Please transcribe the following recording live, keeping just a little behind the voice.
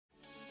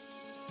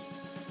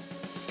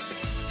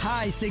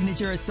Hi,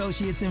 Signature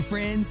Associates and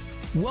friends.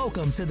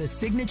 Welcome to the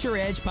Signature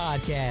Edge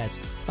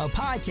Podcast, a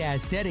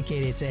podcast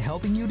dedicated to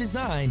helping you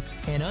design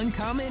an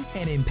uncommon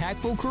and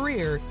impactful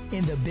career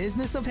in the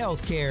business of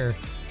healthcare.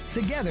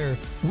 Together,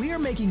 we are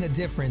making a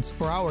difference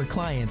for our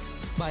clients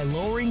by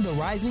lowering the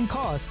rising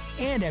costs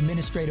and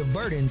administrative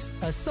burdens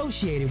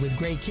associated with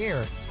great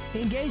care.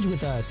 Engage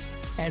with us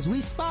as we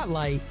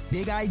spotlight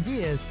big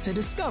ideas to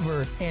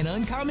discover an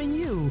uncommon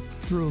you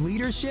through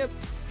leadership,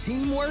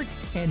 teamwork,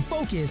 and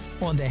focus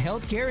on the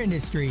healthcare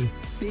industry.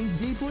 Think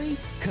deeply,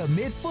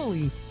 commit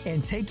fully,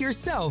 and take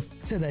yourself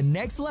to the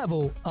next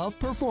level of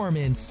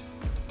performance.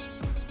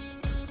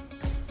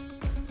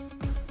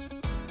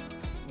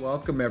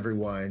 Welcome,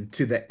 everyone,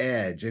 to The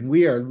Edge. And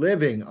we are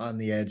living on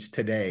the edge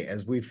today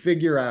as we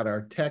figure out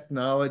our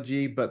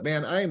technology. But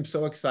man, I am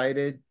so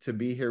excited to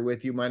be here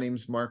with you. My name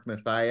is Mark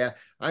Mathia.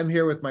 I'm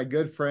here with my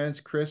good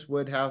friends, Chris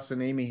Woodhouse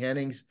and Amy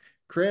Hennings.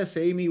 Chris,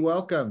 Amy,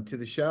 welcome to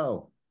the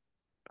show.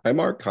 Hi,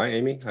 Mark. Hi,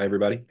 Amy. Hi,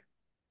 everybody.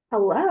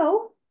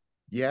 Hello.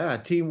 Yeah,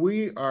 team,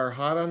 we are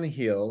hot on the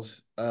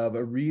heels of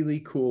a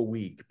really cool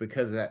week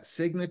because at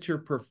Signature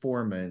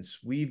Performance,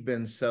 we've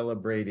been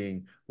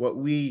celebrating what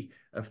we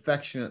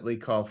affectionately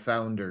call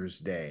Founders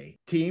Day.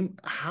 Team,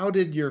 how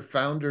did your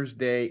Founders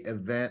Day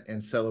event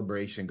and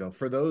celebration go?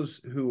 For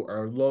those who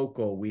are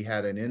local, we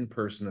had an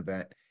in-person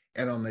event,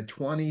 and on the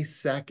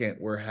 22nd,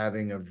 we're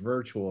having a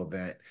virtual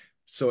event,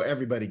 so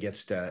everybody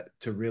gets to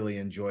really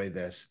enjoy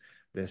this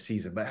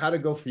season. But how'd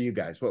it go for you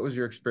guys? What was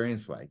your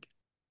experience like?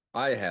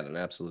 I had an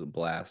absolute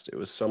blast. It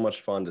was so much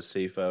fun to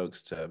see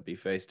folks, to be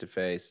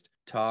face-to-face,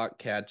 talk,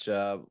 catch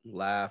up,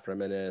 laugh,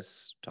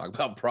 reminisce, talk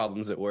about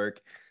problems at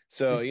work.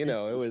 So, it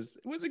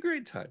was a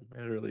great time.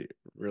 I had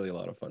really a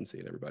lot of fun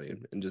seeing everybody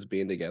and just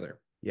being together.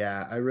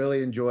 Yeah, I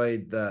really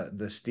enjoyed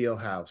the Steel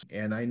House,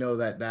 and I know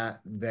that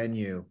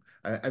venue,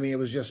 I mean, it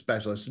was just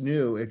special. It's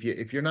new. If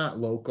you're not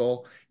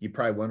local, you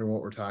probably wonder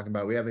what we're talking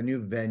about. We have a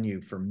new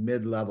venue for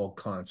mid-level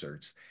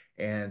concerts,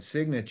 and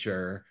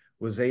Signature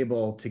was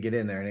able to get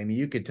in there. And I mean,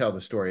 you could tell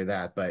the story of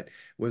that, but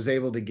was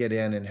able to get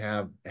in and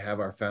have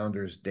our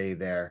Founders Day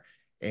there.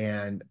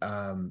 And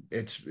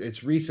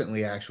it's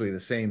recently actually the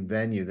same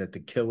venue that the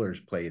Killers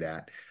played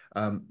at,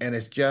 and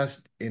it's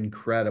just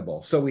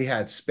incredible. So we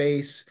had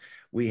space.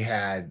 We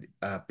had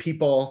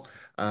people.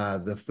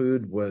 The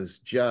food was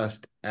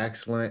just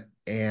excellent.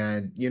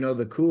 And,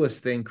 the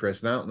coolest thing,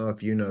 Chris, and I don't know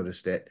if you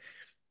noticed it,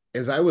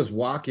 as I was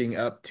walking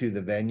up to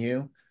the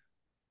venue,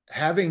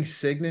 having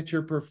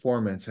Signature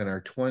Performance and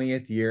our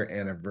 20th year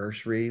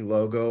anniversary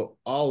logo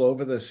all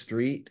over the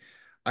street,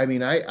 I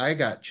mean, I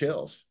got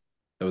chills.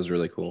 That was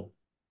really cool.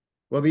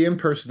 Well, the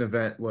in-person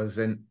event was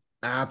an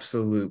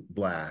absolute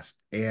blast.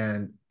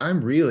 And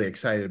I'm really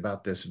excited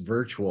about this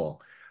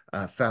virtual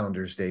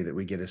Founders Day that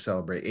we get to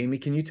celebrate. Amy,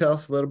 can you tell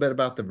us a little bit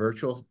about the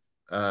virtual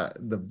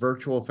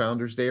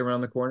Founders Day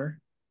around the corner?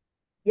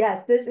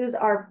 Yes, this is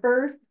our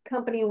first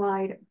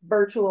company-wide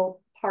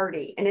virtual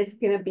party, and it's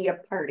going to be a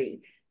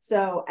party.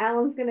 So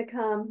Alan's going to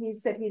come. He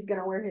said he's going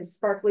to wear his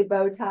sparkly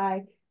bow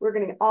tie. We're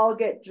going to all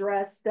get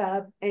dressed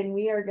up, and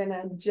we are going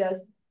to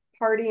just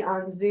party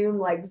on Zoom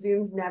like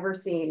Zoom's never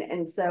seen.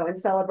 And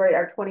celebrate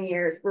our 20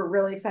 years. We're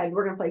really excited.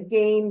 We're going to play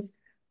games.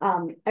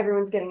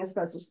 Everyone's getting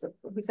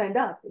who signed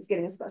up is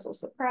getting a special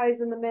surprise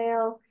in the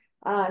mail.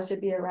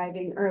 Should be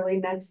arriving early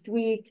next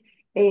week.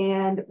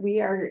 And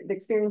the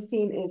experience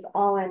team is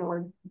all in.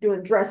 We're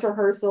doing dress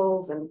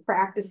rehearsals and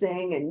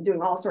practicing and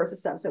doing all sorts of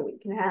stuff so we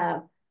can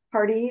have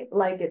party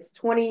like it's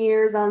 20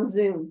 years on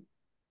Zoom.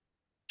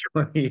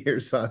 20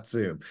 years on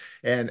Zoom.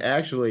 And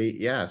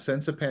actually, yeah,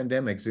 since the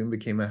pandemic, Zoom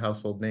became a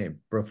household name.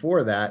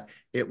 Before that,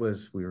 we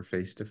were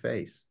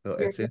face-to-face. So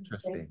it's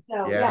interesting.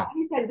 So yeah,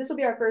 this will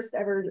be our first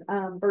ever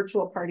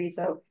virtual party.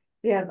 So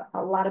we have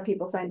a lot of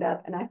people signed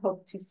up, and I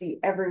hope to see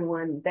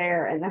everyone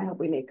there, and I hope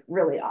we make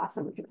really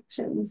awesome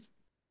connections.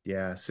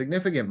 Yeah,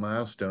 significant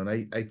milestone.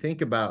 I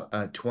think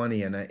about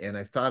 20, and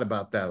I thought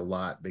about that a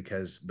lot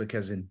because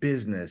in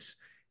business,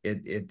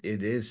 it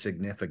is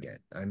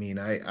significant. I mean,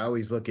 I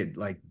always look at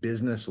like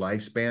business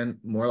lifespan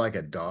more like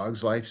a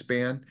dog's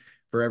lifespan.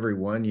 For every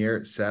 1 year,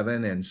 it's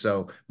 7. And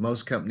so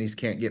most companies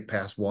can't get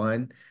past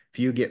 1.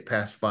 Few get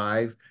past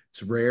 5.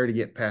 It's rare to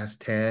get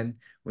past 10.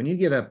 When you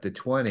get up to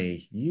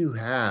 20, you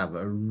have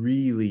a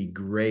really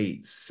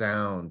great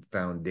sound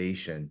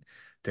foundation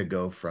to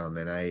go from.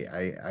 And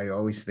I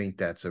always think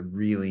that's a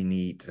really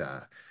neat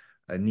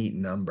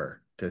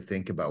number to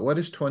think about. What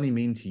does 20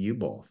 mean to you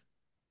both?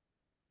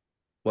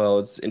 Well,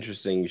 it's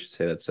interesting you should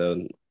say that.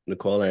 So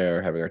Nicole and I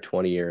are having our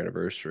 20-year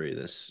anniversary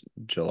this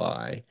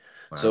July.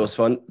 Wow. So it was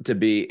fun to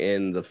be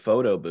in the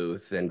photo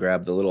booth and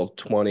grab the little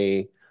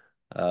 20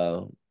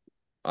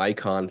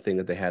 icon thing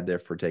that they had there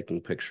for taking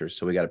pictures.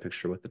 So we got a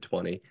picture with the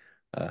 20.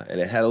 And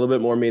it had a little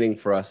bit more meaning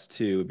for us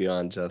too,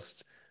 beyond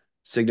just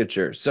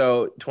Signature.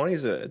 So 20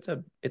 is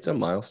it's a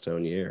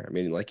milestone year. I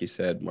mean, like you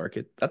said, Mark,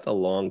 that's a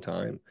long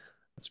time.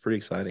 It's pretty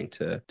exciting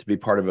to be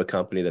part of a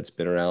company that's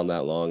been around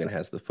that long and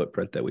has the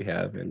footprint that we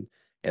have and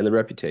the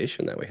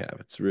reputation that we have.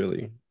 It's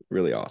really,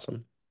 really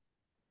awesome.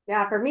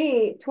 Yeah, for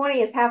me,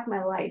 20 is half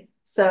my life.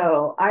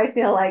 So I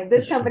feel like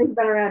this company's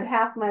been around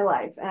half my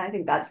life, and I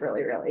think that's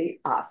really, really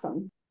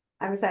awesome.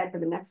 I'm excited for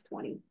the next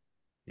 20.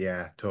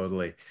 Yeah,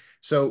 totally.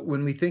 So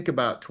when we think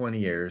about 20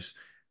 years,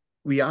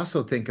 we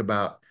also think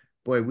about,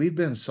 boy, we've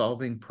been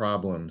solving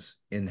problems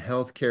in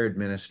healthcare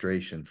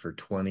administration for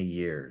 20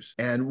 years.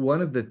 And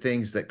one of the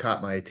things that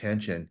caught my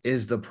attention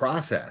is the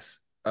process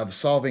of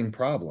solving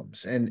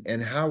problems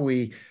and how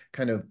we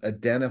kind of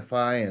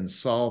identify and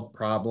solve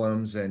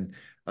problems. And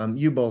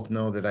you both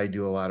know that I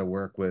do a lot of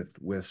work with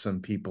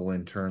some people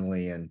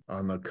internally, and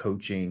I'm a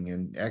coaching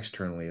and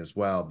externally as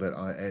well, but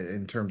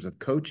in terms of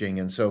coaching.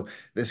 And so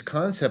this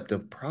concept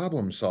of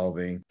problem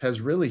solving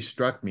has really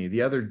struck me.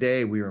 The other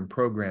day we were in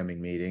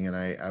programming meeting, and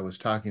I was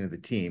talking to the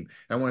team.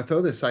 And I want to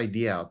throw this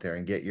idea out there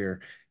and get your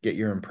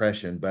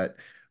impression. But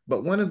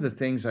one of the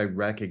things I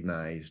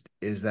recognized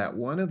is that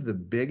one of the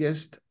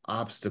biggest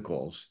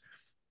obstacles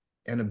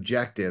and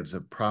objectives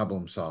of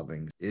problem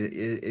solving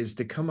is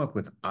to come up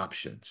with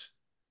options.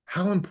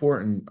 How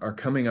important are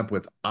coming up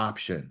with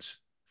options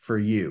for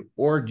you?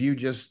 Or do you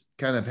just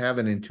kind of have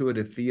an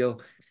intuitive feel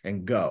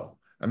and go?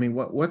 I mean,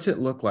 what's it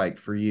look like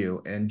for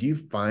you? And do you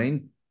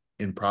find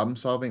in problem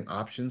solving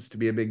options to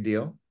be a big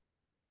deal?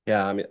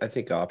 Yeah, I mean, I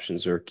think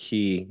options are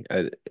key.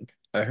 I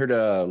heard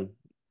a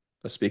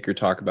speaker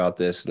talk about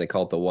this, and they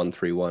call it the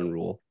 1-3-1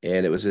 rule.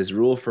 And it was his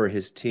rule for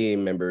his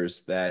team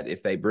members that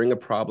if they bring a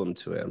problem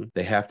to him,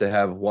 they have to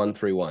have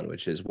 1-3-1,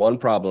 which is one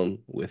problem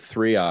with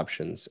three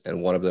options,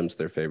 and one of them's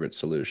their favorite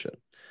solution.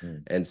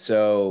 And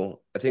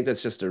so I think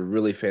that's just a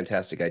really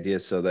fantastic idea,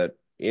 so that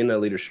in a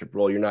leadership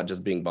role, you're not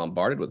just being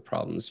bombarded with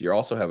problems. You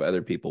also have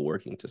other people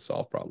working to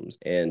solve problems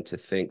and to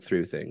think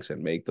through things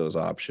and make those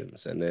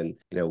options. And then,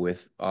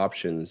 with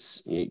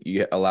options,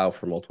 you allow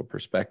for multiple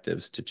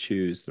perspectives to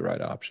choose the right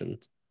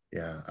options.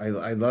 Yeah,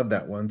 I love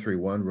that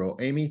 1-3-1 rule.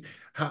 Amy,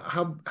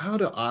 how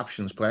do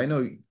options play?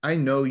 I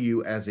know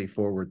you as a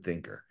forward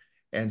thinker.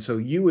 And so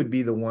you would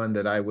be the one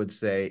that I would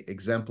say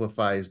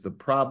exemplifies the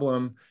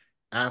problem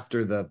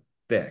after the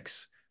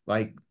fix,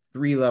 like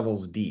 3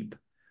 levels deep.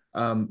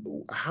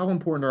 How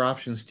important are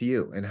options to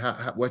you, and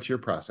what's your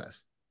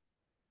process?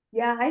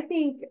 Yeah, I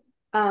think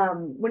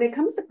when it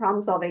comes to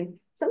problem solving,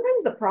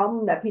 sometimes the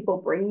problem that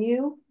people bring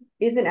you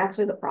isn't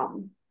actually the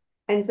problem.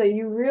 And so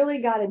you really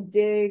got to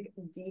dig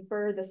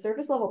deeper. The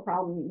surface level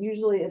problem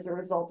usually is a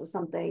result of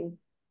something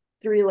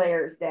 3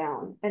 layers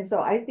down. And so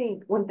I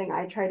think one thing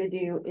I try to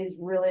do is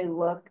really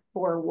look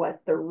for what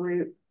the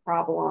root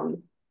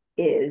problem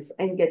is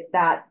and get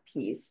that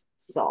piece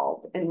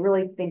solved and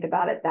really think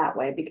about it that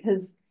way.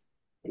 Because,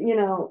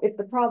 if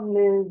the problem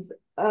is,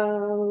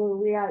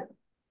 we got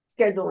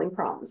scheduling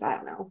problems, I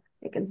don't know,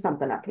 making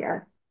something up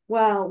here.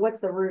 Well,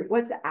 what's the root?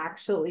 What's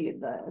actually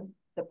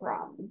the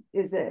problem?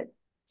 Is it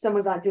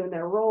someone's not doing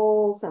their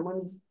role,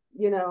 someone's,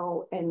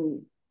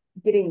 and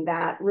getting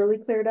that really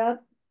cleared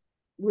up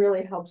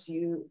really helps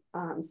you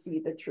see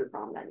the true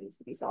problem that needs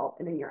to be solved.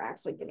 And then you're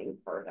actually getting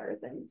further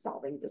than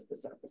solving just the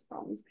surface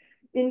problems.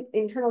 In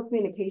internal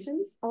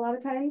communications, a lot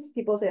of times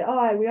people say,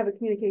 oh, we have a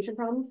communication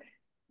problem.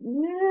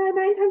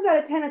 9 times out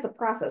of 10, it's a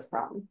process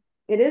problem.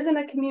 It isn't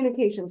a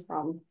communications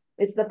problem.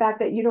 It's the fact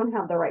that you don't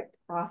have the right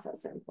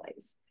process in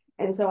place.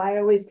 And so I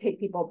always take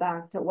people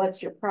back to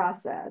what's your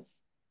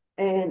process,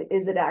 and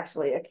is it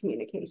actually a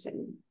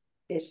communication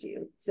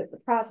issue? So if the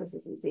process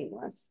isn't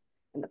seamless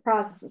and the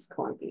process is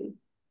clunky,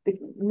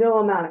 no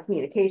amount of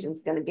communication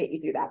is going to get you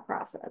through that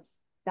process.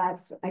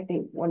 That's, I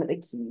think, one of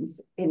the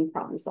keys in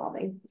problem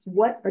solving. Is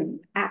what are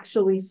you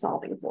actually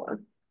solving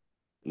for?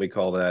 We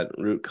call that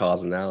root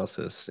cause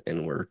analysis.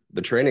 And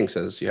the training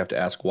says you have to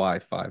ask why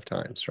 5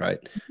 times, right?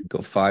 Go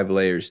 5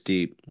 layers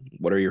deep.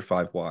 What are your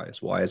 5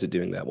 whys? Why is it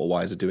doing that? Well,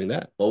 why is it doing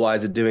that? Well, why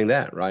is it doing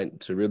that, right?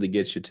 To really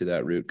get you to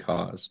that root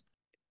cause.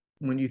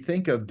 When you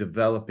think of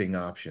developing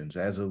options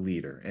as a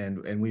leader,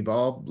 and we've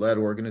all led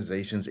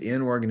organizations,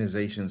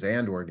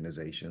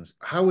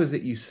 how is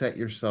it you set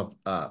yourself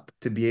up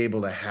to be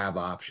able to have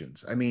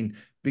options? I mean,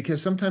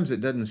 because sometimes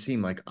it doesn't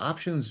seem like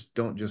options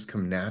don't just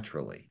come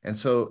naturally. And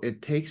so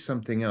it takes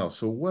something else.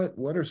 So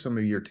what are some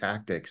of your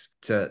tactics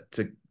that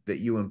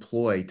you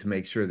employ to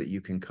make sure that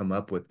you can come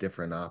up with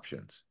different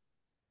options?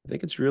 I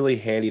think it's really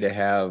handy to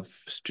have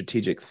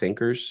strategic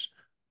thinkers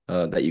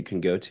that you can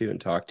go to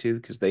and talk to,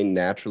 because they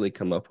naturally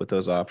come up with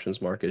those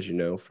options, Mark, as you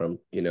know, from,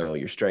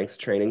 your strengths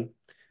training.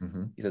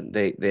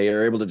 They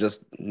are able to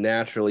just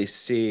naturally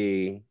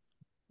see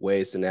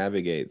ways to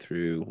navigate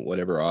through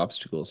whatever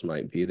obstacles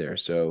might be there.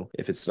 So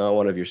if it's not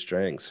one of your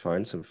strengths,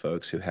 find some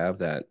folks who have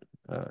that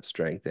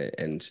strength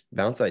and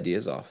bounce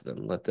ideas off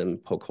them. Let them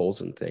poke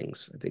holes in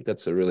things. I think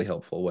that's a really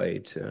helpful way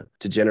to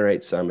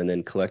generate some, and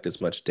then collect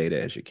as much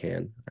data as you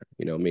can.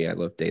 Me, I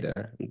love data.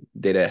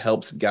 Data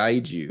helps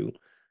guide you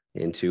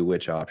into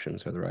which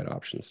options are the right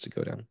options to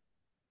go down.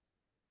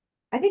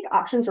 I think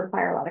options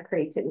require a lot of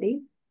creativity.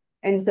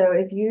 And so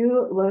if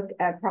you look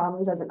at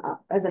problems as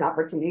an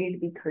opportunity to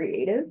be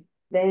creative,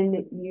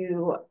 then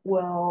you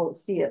will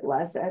see it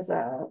less as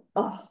a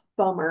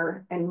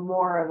bummer and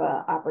more of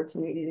an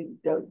opportunity to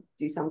go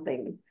do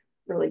something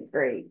really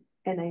great.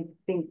 And I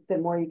think the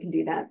more you can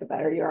do that, the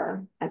better you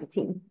are as a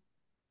team.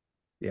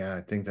 Yeah,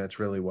 I think that's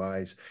really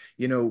wise.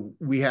 You know,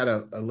 we had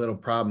a little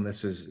problem.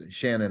 This is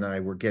Shannon and I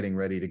were getting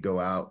ready to go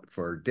out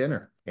for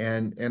dinner.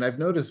 And I've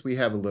noticed we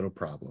have a little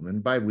problem.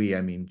 And by we,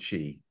 I mean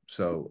she.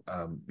 So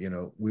you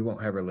know, we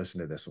won't have her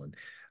listen to this one.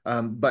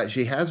 But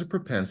she has a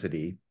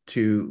propensity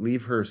to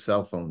leave her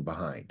cell phone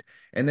behind.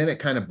 And then it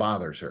kind of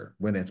bothers her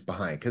when it's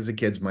behind because the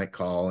kids might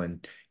call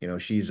and you know,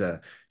 she's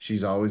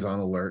always on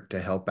alert to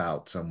help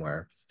out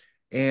somewhere.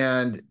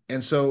 And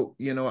so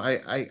you know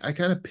I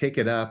kind of pick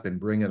it up and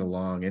bring it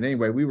along, and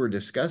anyway we were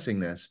discussing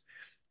this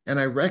and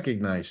I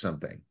recognize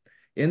something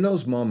in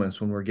those moments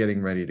when we're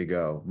getting ready to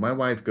go. My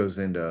wife goes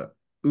into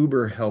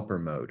uber helper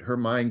mode. Her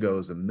mind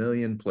goes a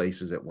million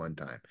places at one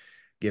time.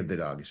 Give the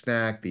dog a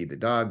snack, feed the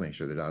dog, make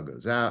sure the dog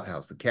goes out,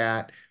 how's the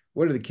cat,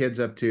 what are the kids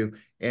up to,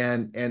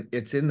 and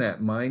it's in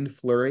that mind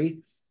flurry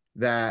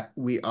that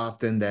we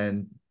often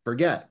then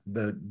forget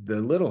the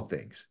little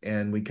things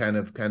and we kind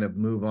of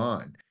move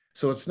on.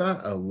 So it's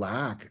not a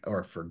lack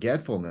or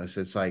forgetfulness,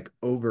 it's like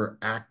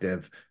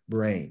overactive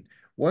brain.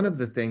 One of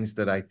the things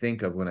that I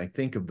think of when I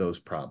think of those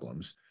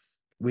problems,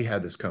 we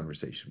had this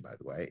conversation, by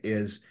the way,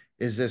 is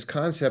this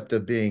concept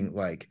of being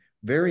like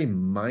very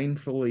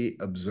mindfully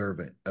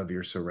observant of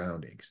your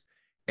surroundings.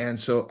 And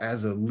so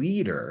as a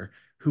leader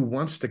who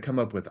wants to come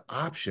up with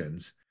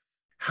options,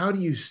 how do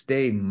you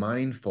stay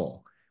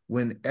mindful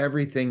when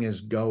everything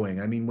is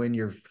going? I mean, when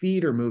your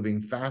feet are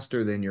moving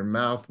faster than your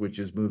mouth, which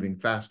is moving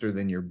faster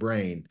than your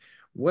brain,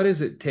 what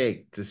does it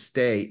take to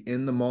stay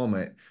in the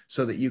moment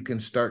so that you can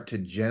start to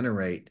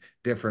generate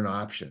different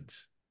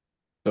options?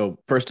 So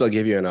first I'll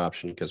give you an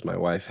option because my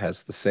wife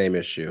has the same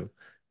issue.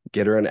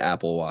 Get her an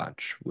Apple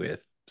Watch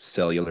with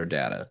cellular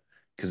data.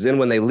 Because then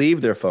when they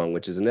leave their phone,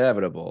 which is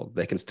inevitable,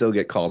 they can still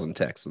get calls and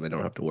texts and they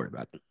don't have to worry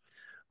about it.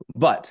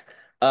 But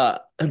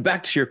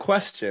back to your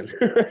question,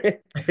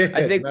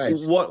 I think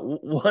Nice.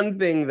 one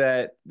thing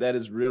that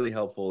is really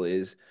helpful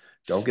is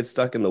don't get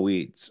stuck in the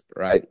weeds,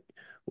 right?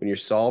 When you're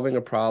solving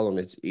a problem,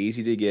 it's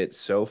easy to get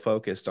so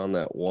focused on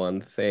that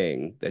one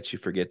thing that you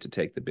forget to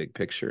take the big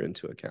picture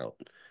into account.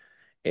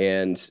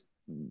 And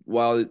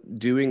while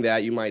doing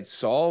that, you might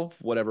solve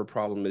whatever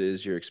problem it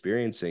is you're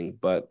experiencing.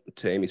 But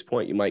to Amy's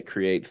point, you might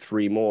create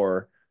three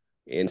more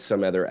in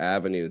some other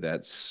avenue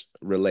that's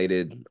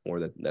related or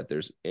that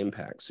there's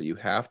impact. So you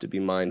have to be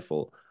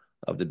mindful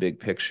of the big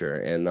picture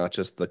and not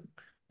just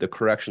the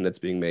correction that's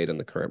being made on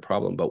the current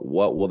problem, but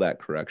what will that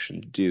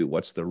correction do?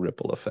 What's the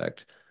ripple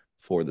effect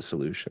for the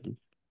solution?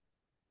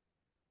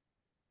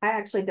 I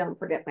actually don't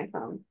forget my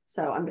phone,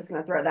 so I'm just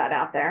going to throw that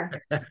out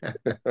there.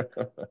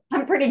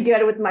 I'm pretty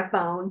good with my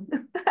phone.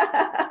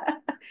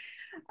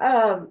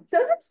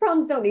 Sometimes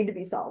problems don't need to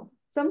be solved.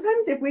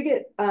 Sometimes if we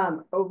get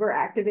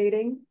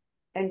overactivating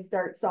and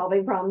start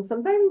solving problems,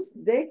 sometimes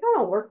they kind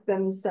of work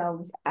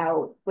themselves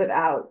out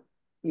without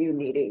you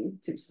needing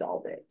to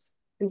solve it.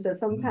 And so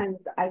sometimes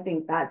I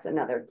think that's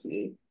another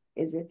key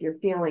is if you're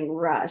feeling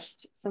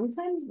rushed,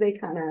 sometimes they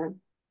kind of,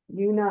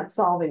 you not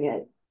solving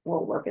it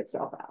will work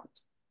itself out.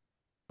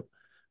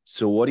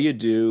 So what do you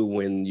do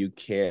when you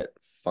can't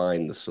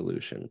find the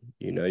solution?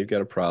 You know, you've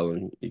got a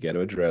problem, you got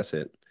to address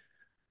it,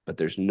 but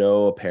there's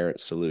no apparent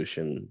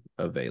solution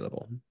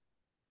available.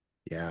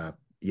 Yeah.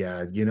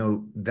 Yeah. You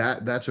know,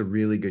 that's a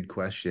really good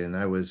question.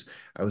 I was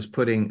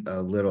putting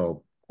a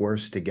little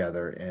course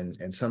together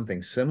and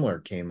something similar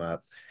came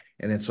up.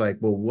 And it's like,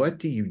 well, what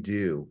do you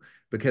do?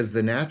 Because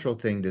the natural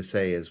thing to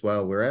say is,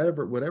 well,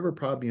 whatever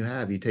problem you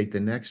have, you take the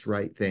next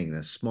right thing,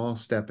 the small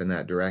step in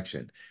that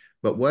direction.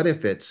 But what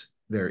if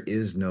there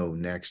is no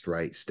next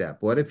right step?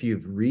 What if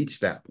you've reached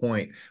that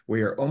point where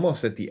you're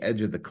almost at the edge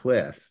of the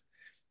cliff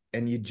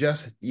and you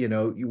just, you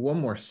know, you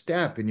one more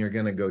step and you're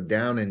going to go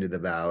down into the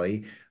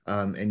valley,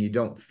 and you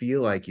don't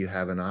feel like you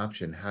have an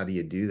option? How do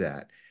you do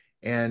that?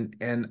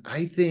 And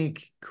I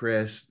think,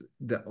 Chris,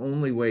 the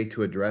only way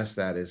to address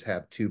that is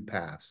have two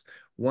paths.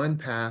 One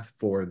path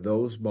for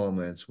those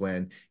moments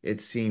when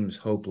it seems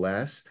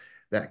hopeless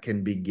that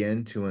can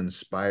begin to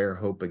inspire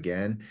hope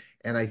again.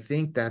 And I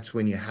think that's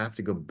when you have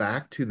to go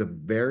back to the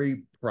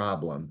very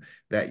problem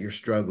that you're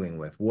struggling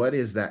with. What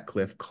is that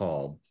cliff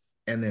called?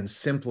 And then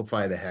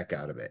simplify the heck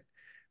out of it.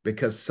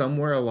 Because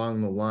somewhere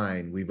along the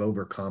line, we've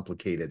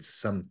overcomplicated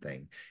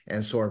something.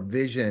 And so our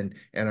vision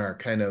and our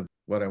kind of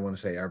what I want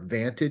to say, our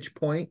vantage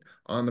point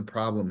on the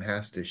problem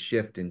has to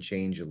shift and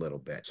change a little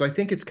bit. So I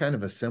think it's kind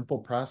of a simple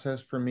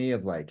process for me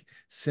of like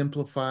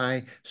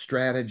simplify,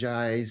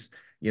 strategize,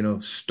 you know,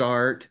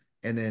 start,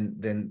 and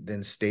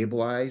then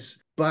stabilize.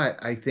 But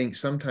I think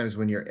sometimes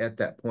when you're at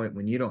that point,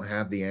 when you don't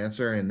have the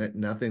answer and that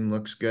nothing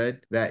looks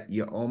good, that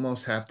you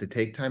almost have to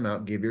take time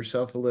out, give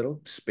yourself a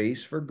little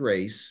space for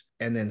grace,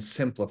 and then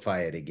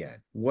simplify it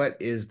again. What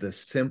is the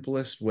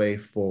simplest way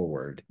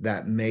forward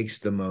that makes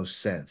the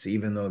most sense,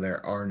 even though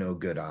there are no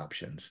good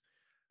options?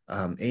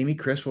 Amy,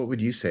 Chris, what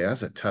would you say?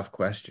 That's a tough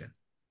question.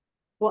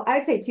 Well,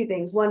 I'd say two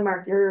things. One,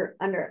 Mark, you're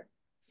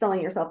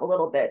underselling yourself a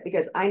little bit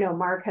because I know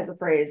Mark has a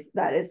phrase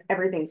that is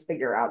everything's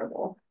figure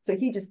outable. So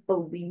he just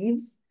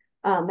believes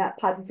that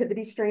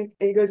positivity strength.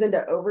 It goes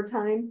into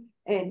overtime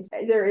and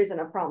there isn't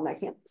a problem that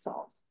can't be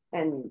solved.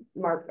 And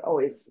Mark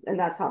always, and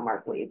that's how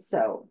Mark leads.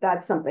 So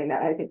that's something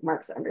that I think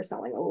Mark's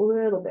underselling a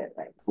little bit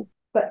right now.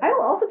 But I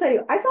will also tell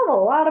you, I solve a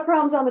lot of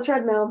problems on the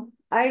treadmill.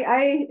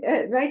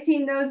 My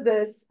team knows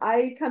this.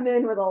 I come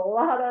in with a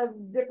lot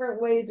of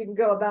different ways we can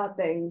go about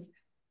things.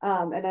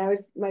 And I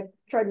always, my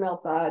treadmill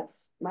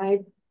thoughts, my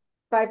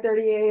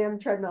 5:30 a.m.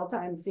 treadmill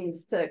time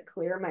seems to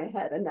clear my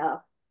head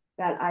enough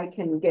that I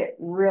can get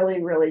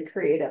really, really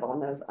creative on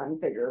those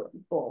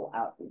unfigurable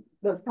out,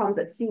 those problems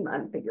that seem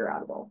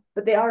unfigureoutable,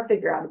 but they are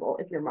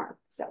figureoutable if you're Mark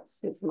sets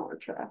his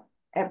mantra.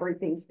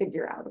 Everything's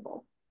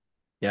figureoutable.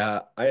 Yeah,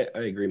 I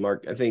agree,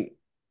 Mark. I think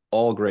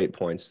all great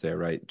points there,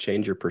 right?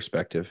 Change your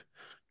perspective.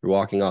 You're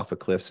walking off a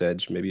cliff's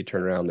edge. Maybe you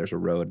turn around, there's a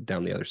road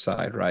down the other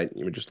side, right?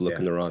 You just look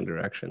in the wrong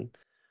direction.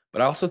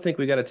 But I also think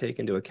we got to take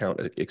into account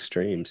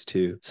extremes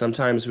too.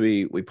 Sometimes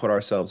we put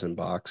ourselves in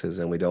boxes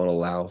and we don't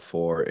allow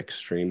for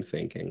extreme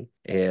thinking.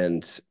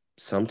 And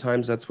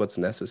sometimes that's what's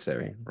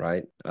necessary,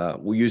 right?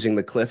 We're using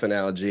the cliff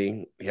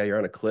analogy. Yeah, you're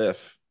on a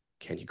cliff.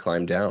 Can you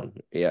climb down?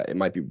 Yeah, it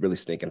might be really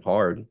stinking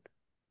hard,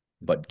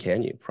 but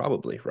can you?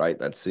 Probably, right?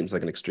 That seems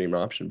like an extreme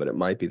option, but it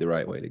might be the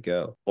right way to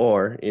go.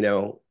 Or,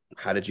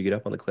 how did you get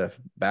up on the cliff?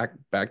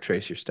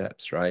 Backtrace your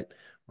steps, right?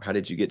 How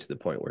did you get to the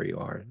point where you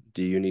are?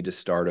 Do you need to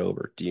start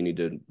over? Do you need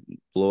to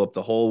blow up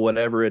the hole,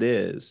 whatever it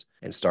is,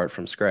 and start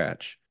from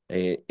scratch?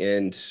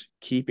 And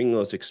keeping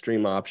those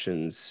extreme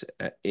options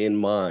in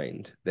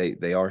mind,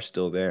 they are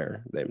still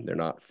there. They're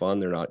not fun.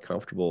 They're not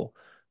comfortable.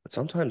 But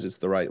sometimes it's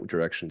the right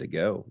direction to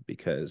go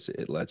because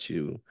it lets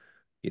you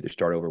either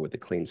start over with a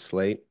clean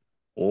slate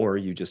or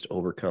you just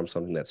overcome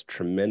something that's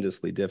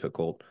tremendously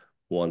difficult,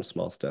 one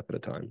small step at a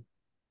time.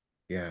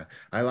 Yeah,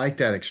 I like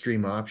that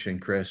extreme option,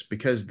 Chris,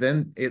 because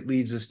then it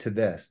leads us to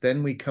this.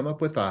 Then we come up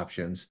with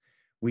options,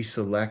 we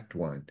select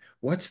one.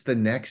 What's the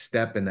next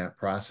step in that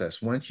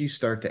process? Once you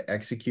start to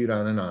execute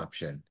on an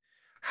option,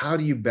 how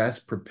do you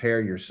best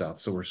prepare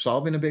yourself? So we're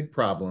solving a big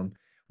problem.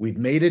 We've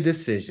made a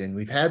decision.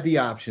 We've had the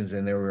options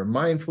in there. We're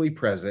mindfully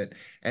present.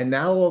 And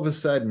now all of a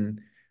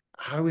sudden,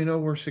 how do we know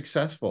we're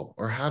successful?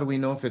 Or how do we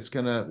know if it's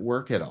going to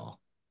work at all?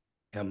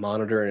 Yeah,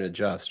 monitor and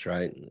adjust,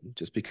 right?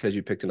 Just because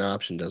you picked an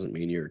option doesn't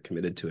mean you're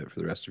committed to it for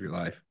the rest of your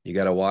life. You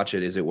got to watch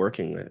it. Is it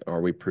working? Are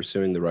we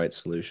pursuing the right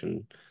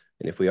solution?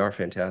 And if we are,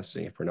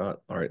 fantastic. If we're not,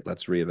 all right,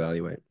 let's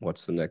reevaluate.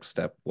 What's the next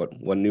step? What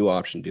new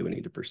option do we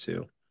need to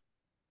pursue?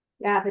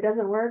 Yeah, if it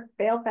doesn't work,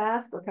 fail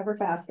fast, recover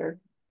faster.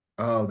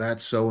 Oh,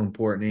 that's so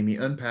important, Amy.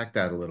 Unpack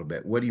that a little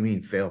bit. What do you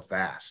mean fail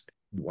fast?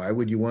 Why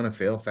would you want to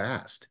fail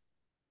fast?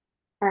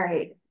 All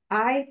right.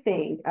 I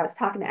think I was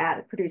talking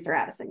to producer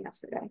Addison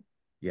yesterday.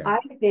 Yeah. I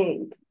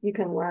think you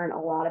can learn a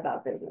lot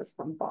about business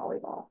from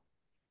volleyball.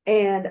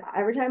 And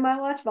every time I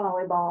watch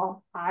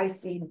volleyball, I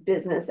see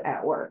business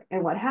at work.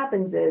 And what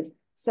happens is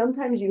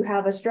sometimes you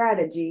have a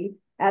strategy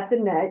at the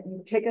net,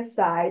 you pick a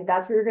side,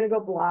 that's where you're going to go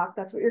block,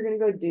 that's what you're going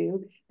to go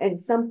do. And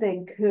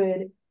something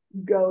could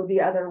go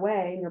the other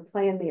way and you're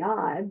playing the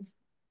odds.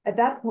 At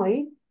that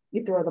point,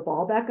 you throw the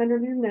ball back under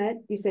your net,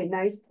 you say,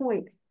 nice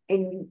point,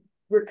 and you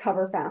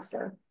recover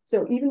faster.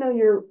 So even though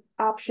your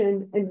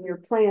option and your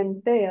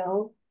plan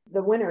fail,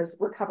 the winners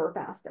recover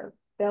faster,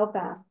 fail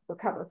fast,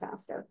 recover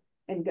faster,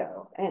 and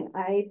go. And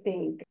I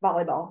think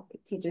volleyball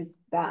teaches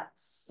that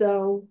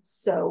so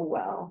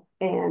well.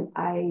 And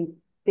I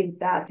think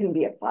that can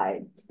be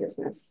applied to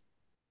business.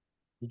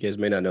 You guys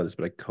may not know this,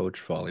 but I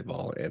coach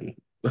volleyball,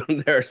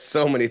 and there are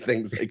so many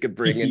things I could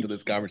bring into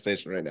this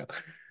conversation right now.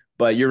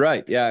 But you're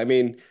right. Yeah, I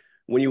mean,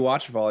 when you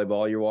watch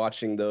volleyball, you're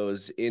watching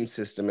those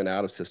in-system and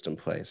out-of-system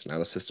plays. And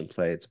out-of-system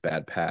play, it's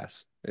bad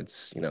pass.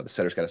 It's, the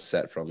setter's got to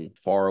set from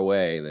far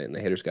away, and the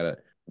hitter's got to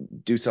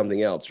do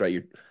something else,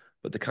 right?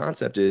 But the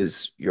concept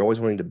is you're always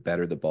wanting to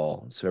better the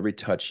ball. So every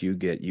touch you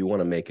get, you want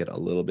to make it a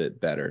little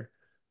bit better.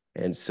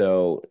 And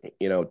so,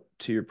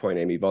 to your point,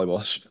 Amy,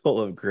 volleyball is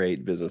full of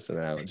great business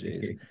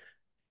analogies.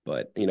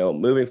 But,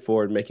 moving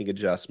forward, making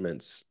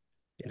adjustments,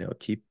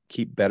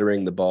 keep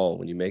bettering the ball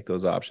when you make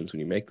those options,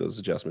 when you make those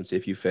adjustments.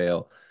 If you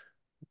fail,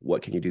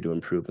 what can you do to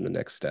improve in the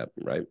next step,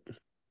 right?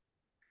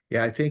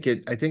 Yeah, I think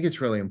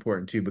it's really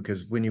important too,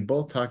 because when you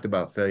both talked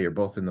about failure,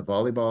 both in the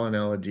volleyball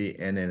analogy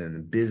and in the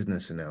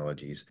business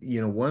analogies,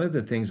 one of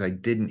the things I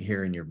didn't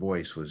hear in your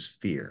voice was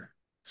fear.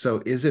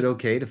 So is it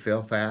okay to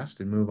fail fast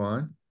and move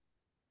on?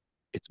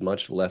 It's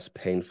much less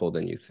painful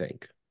than you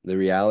think. The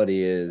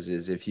reality is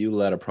if you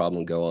let a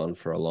problem go on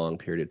for a long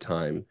period of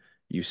time,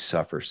 you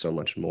suffer so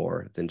much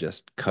more than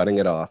just cutting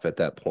it off at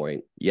that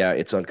point. Yeah,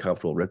 it's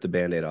uncomfortable. Rip the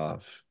Band-Aid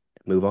off,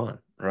 move on,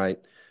 right?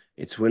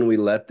 It's when we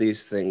let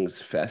these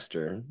things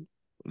fester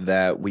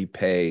that we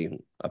pay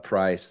a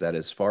price that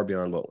is far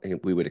beyond what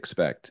we would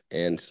expect.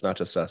 And it's not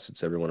just us,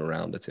 it's everyone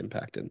around that's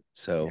impacted.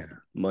 So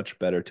much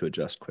better to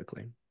adjust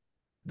quickly.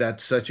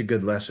 That's such a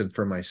good lesson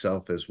for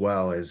myself as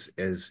well as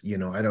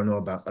I don't know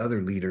about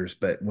other leaders,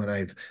 but when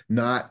I've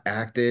not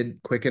acted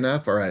quick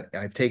enough or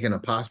I've taken a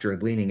posture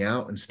of leaning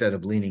out instead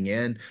of leaning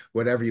in,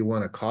 whatever you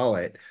want to call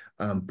it,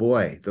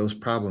 boy, those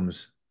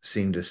problems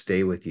seem to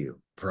stay with you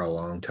for a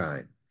long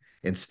time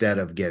instead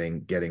of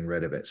getting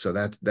rid of it. So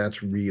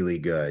that's really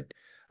good.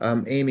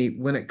 Amy,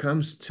 when it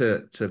comes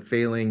to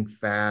failing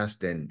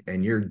fast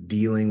and you're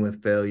dealing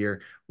with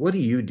failure, what do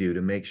you do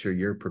to make sure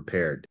you're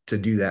prepared to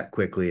do that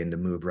quickly and to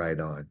move right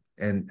on?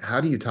 And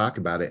how do you talk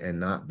about it and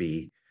not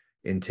be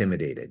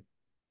intimidated?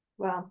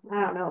 Well, I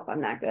don't know if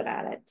I'm that good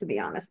at it, to be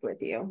honest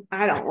with you.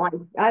 I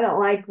don't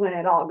like when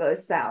it all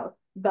goes south,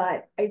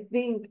 but I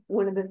think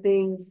one of the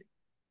things,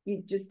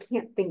 you just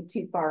can't think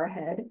too far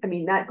ahead. I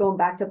mean, that going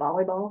back to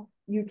volleyball,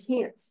 you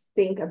can't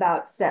think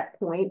about set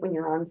point when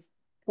you're on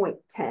point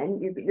 10.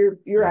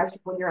 You're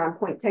actually, when you're on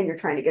point 10, you're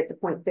trying to get to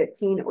point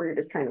 15, or you're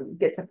just trying to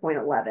get to point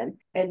 11.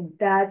 And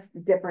that's the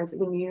difference.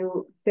 When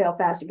you fail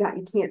fast, you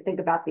can't think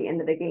about the end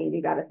of the game.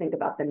 You got to think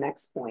about the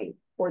next point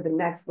or the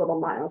next little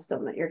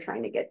milestone that you're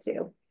trying to get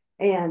to.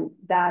 And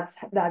that's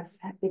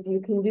if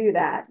you can do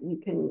that, you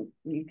can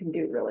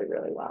do really,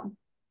 really well.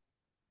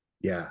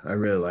 Yeah, I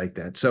really like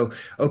that. So,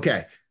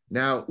 okay,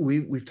 now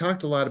we've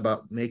talked a lot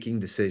about making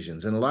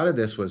decisions, and a lot of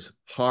this was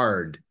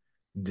hard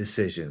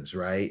decisions,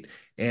 right?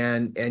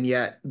 And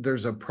yet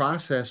there's a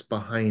process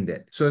behind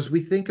it. So as we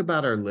think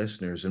about our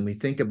listeners and we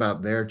think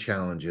about their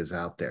challenges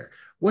out there,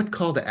 what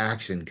call to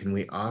action can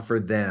we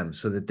offer them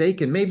so that they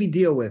can maybe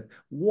deal with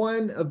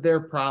one of their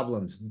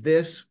problems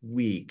this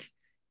week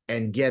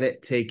and get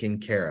it taken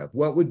care of?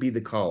 What would be the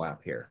call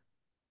out here?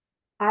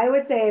 I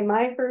would say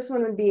my first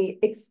one would be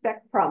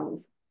expect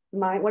problems.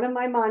 One of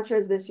my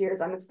mantras this year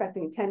is I'm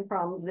expecting 10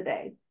 problems a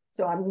day.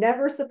 So I'm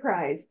never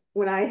surprised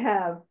when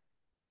a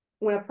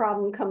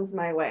problem comes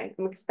my way.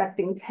 I'm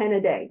expecting 10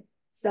 a day.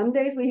 Some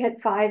days we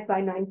hit 5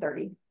 by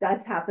 9:30.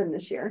 That's happened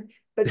this year.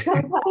 But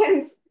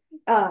sometimes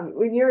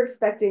when you're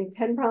expecting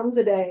 10 problems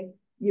a day,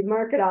 you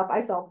mark it up. I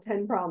solved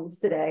 10 problems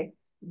today.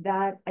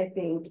 That, I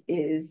think,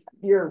 is,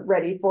 you're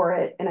ready for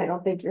it. And I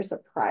don't think you're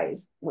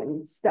surprised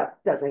when stuff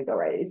doesn't go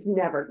right.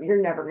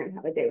 You're never going to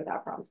have a day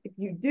without problems. If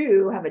you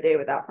do have a day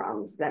without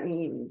problems, that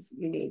means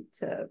you need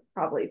to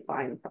probably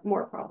find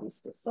more problems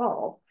to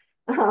solve,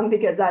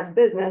 because that's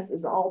business,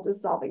 is all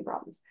just solving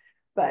problems.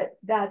 But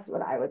that's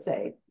what I would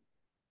say.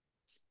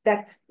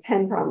 Expect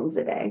 10 problems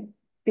a day.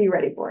 Be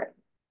ready for it.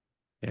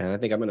 Yeah, and I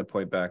think I'm going to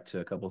point back to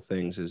a couple of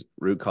things: is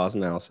root cause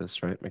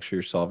analysis, right? Make sure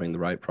you're solving the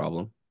right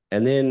problem.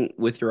 And then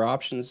with your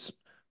options,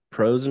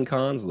 pros and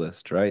cons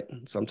list, right?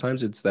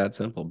 Sometimes it's that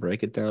simple.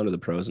 Break it down to the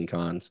pros and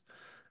cons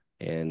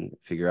and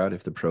figure out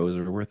if the pros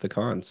are worth the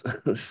cons.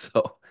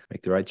 So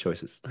make the right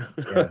choices.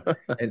 Yeah.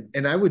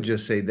 And I would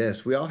just say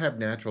this: we all have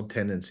natural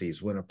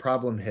tendencies when a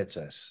problem hits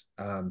us.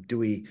 Do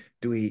we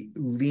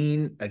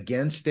lean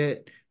against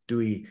it? Do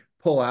we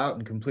pull out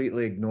and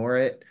completely ignore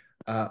it?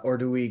 Or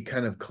do we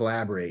kind of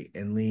collaborate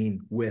and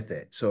lean with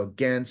it? So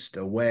against,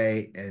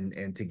 away,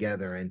 and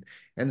together.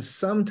 And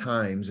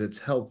sometimes it's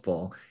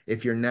helpful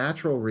if your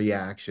natural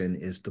reaction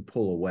is to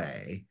pull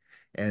away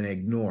and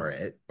ignore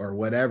it, or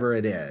whatever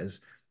it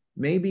is.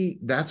 Maybe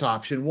that's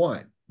option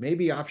one.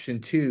 Maybe option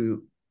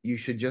two, you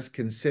should just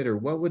consider,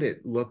 what would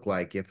it look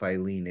like if I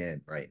lean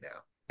in right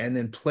now? And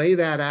then play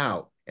that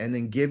out, and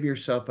then give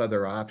yourself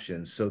other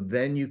options. So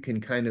then you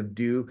can kind of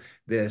do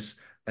this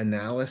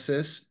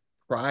analysis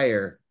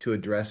prior to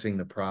addressing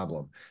the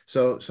problem.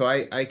 So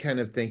I kind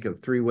of think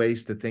of 3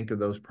 ways to think of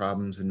those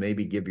problems, and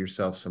maybe give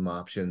yourself some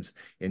options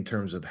in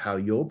terms of how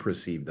you'll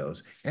perceive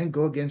those, and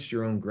go against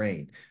your own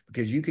grain,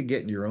 because you could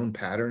get in your own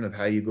pattern of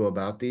how you go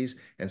about these.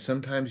 And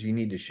sometimes you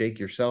need to shake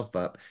yourself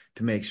up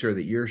to make sure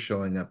that you're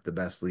showing up the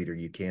best leader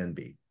you can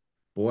be.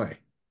 Boy,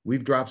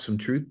 we've dropped some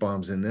truth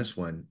bombs in this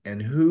one.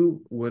 And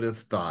who would have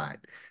thought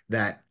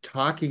that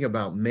talking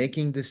about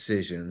making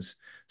decisions,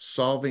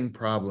 solving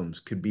problems,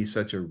 could be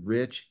such a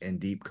rich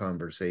and deep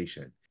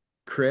conversation?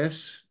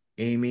 Chris,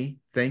 Amy,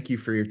 thank you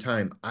for your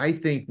time. I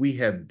think we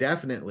have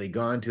definitely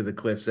gone to the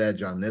cliff's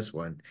edge on this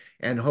one.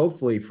 And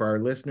hopefully for our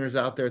listeners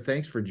out there,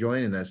 thanks for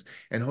joining us.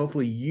 And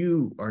hopefully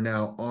you are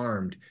now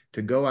armed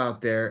to go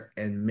out there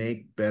and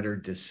make better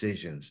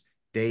decisions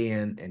day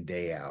in and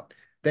day out.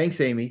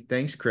 Thanks, Amy.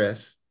 Thanks,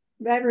 Chris.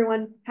 Bye,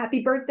 everyone.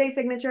 Happy birthday,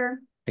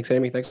 Signature. Thanks,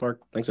 Amy. Thanks, Mark.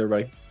 Thanks,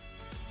 everybody.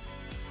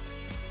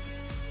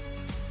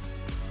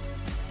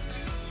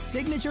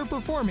 Signature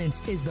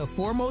Performance is the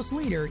foremost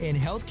leader in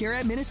healthcare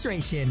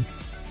administration.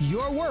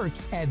 Your work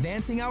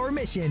advancing our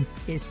mission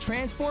is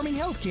transforming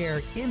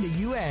healthcare in the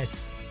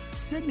U.S.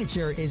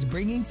 Signature is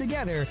bringing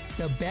together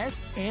the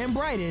best and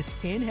brightest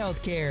in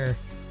healthcare.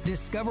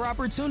 Discover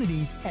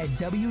opportunities at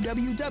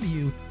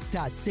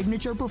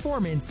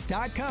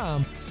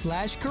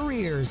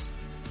www.signatureperformance.com/careers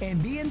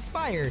and be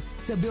inspired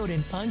to build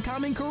an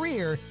uncommon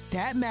career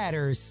that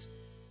matters.